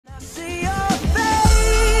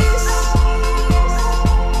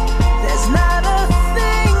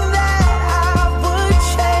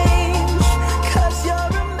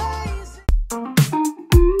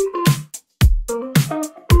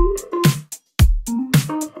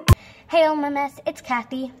Hey LMS, it's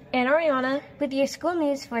Kathy and Ariana with your school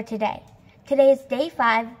news for today. Today is day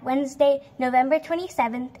 5, Wednesday, November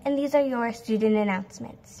 27th, and these are your student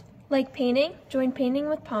announcements. Like painting? Join Painting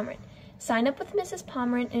with Pomerant. Sign up with Mrs.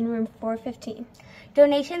 Pomerant in room 415.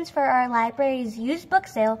 Donations for our library's used book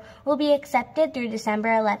sale will be accepted through December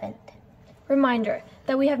 11th. Reminder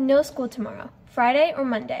that we have no school tomorrow, Friday or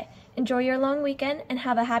Monday. Enjoy your long weekend and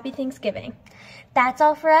have a happy Thanksgiving. That's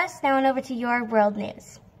all for us. Now on over to your world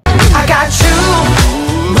news. I got you,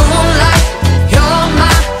 moonlight, you're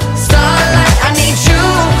my starlight. I need you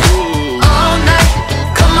all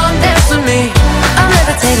night. Come on, dance with me. I'm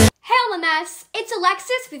levitating. Hey LMS, it's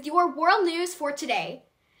Alexis with your world news for today.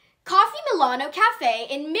 Coffee Milano Cafe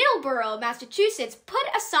in Middleborough, Massachusetts put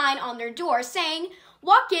a sign on their door saying,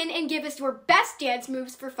 "Walk in and give us your best dance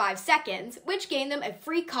moves for 5 seconds," which gained them a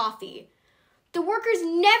free coffee. The workers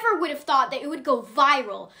never would have thought that it would go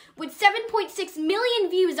viral, with 7.6 million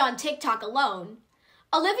views on TikTok alone.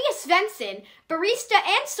 Olivia Svensson, barista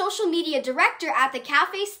and social media director at the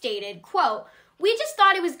cafe, stated, quote, "We just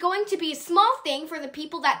thought it was going to be a small thing for the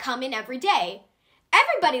people that come in every day.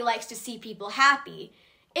 Everybody likes to see people happy.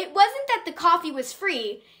 It wasn't that the coffee was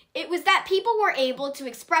free, it was that people were able to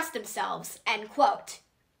express themselves," end quote.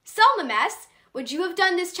 So, LMS, would you have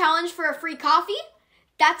done this challenge for a free coffee?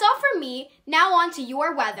 That's all from me. Now on to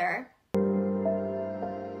your weather.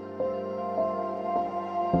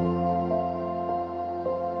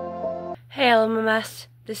 Hey LMS,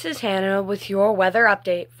 this is Hannah with your weather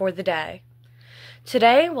update for the day.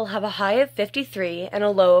 Today we'll have a high of 53 and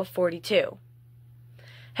a low of 42.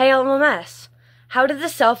 Hey LMS, how did the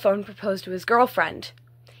cell phone propose to his girlfriend?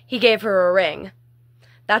 He gave her a ring.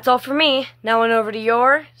 That's all for me. Now on over to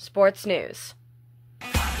your sports news.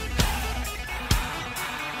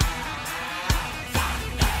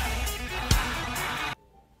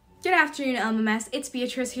 Good afternoon, LMS. It's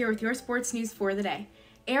Beatrice here with your sports news for the day.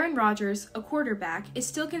 Aaron Rodgers, a quarterback, is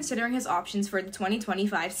still considering his options for the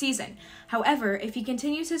 2025 season. However, if he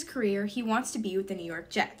continues his career, he wants to be with the New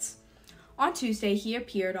York Jets. On Tuesday, he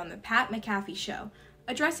appeared on the Pat McAfee Show,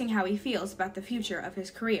 addressing how he feels about the future of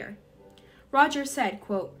his career. Rodgers said,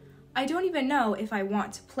 quote, "I don't even know if I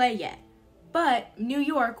want to play yet, but New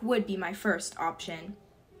York would be my first option."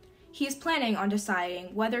 He is planning on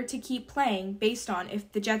deciding whether to keep playing based on if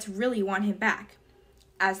the Jets really want him back,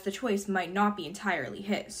 as the choice might not be entirely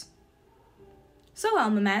his. So,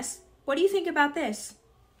 LMS, what do you think about this?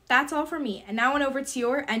 That's all from me, and now on over to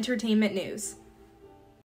your entertainment news.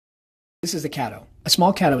 This is the caddo. A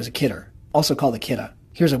small caddo is a kidder, also called a kidda.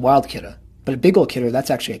 Here's a wild kidda. But a big ol' kidder, that's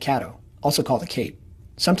actually a caddo, also called a cape.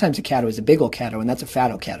 Sometimes a caddo is a big ol' caddo, and that's a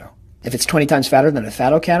fat ol' caddo. If it's 20 times fatter than a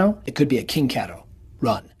fat ol' caddo, it could be a king caddo.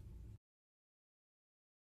 Run.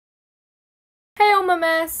 Hey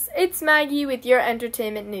LMS, it's Maggie with your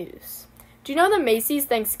entertainment news. Do you know the Macy's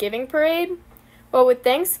Thanksgiving Parade? Well, with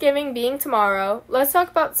Thanksgiving being tomorrow, let's talk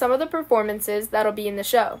about some of the performances that'll be in the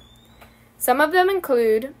show. Some of them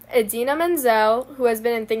include Idina Menzel, who has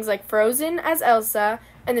been in things like Frozen as Elsa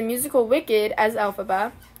and the musical Wicked as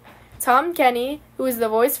Elphaba, Tom Kenny, who is the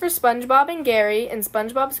voice for SpongeBob and Gary in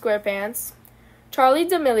SpongeBob SquarePants, Charlie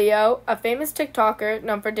D'Amelio, a famous TikToker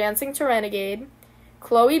known for dancing to Renegade,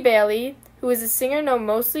 Chloe Bailey, who is a singer known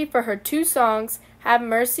mostly for her 2 songs, Have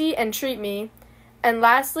Mercy and Treat Me, and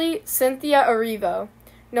lastly, Cynthia Erivo,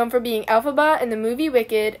 known for being Elphaba in the movie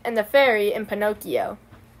Wicked and the fairy in Pinocchio.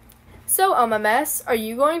 So, LMS, are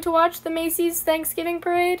you going to watch the Macy's Thanksgiving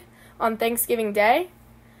Parade on Thanksgiving Day?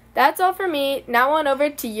 That's all for me. Now on over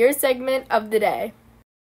to your segment of the day.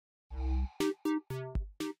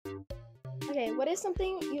 Okay, what is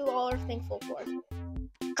something you all are thankful for?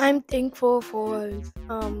 I'm thankful for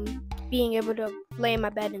being able to lay in my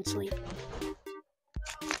bed and sleep.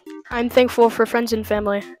 I'm thankful for friends and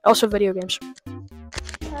family, also video games.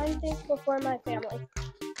 I'm thankful for my family.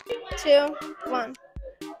 2, 1.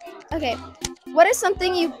 Okay, what is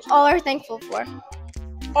something you all are thankful for?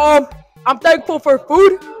 I'm thankful for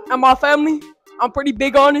food and my family. I'm pretty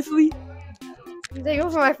big, honestly. I'm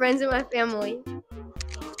thankful for my friends and my family.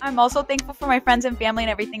 I'm also thankful for my friends and family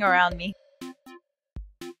and everything around me.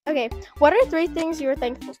 Okay, what are 3 things you are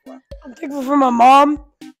thankful for? I'm thankful for my mom,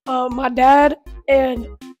 my dad, and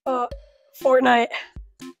Fortnite.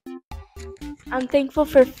 I'm thankful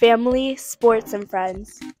for family, sports, and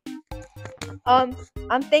friends. I'm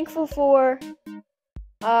thankful for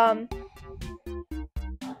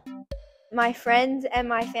my friends and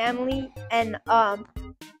my family and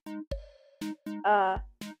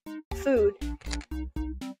food.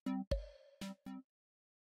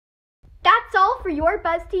 That's all for your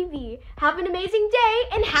BuzzTV. Have an amazing day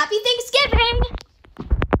and happy Thanksgiving!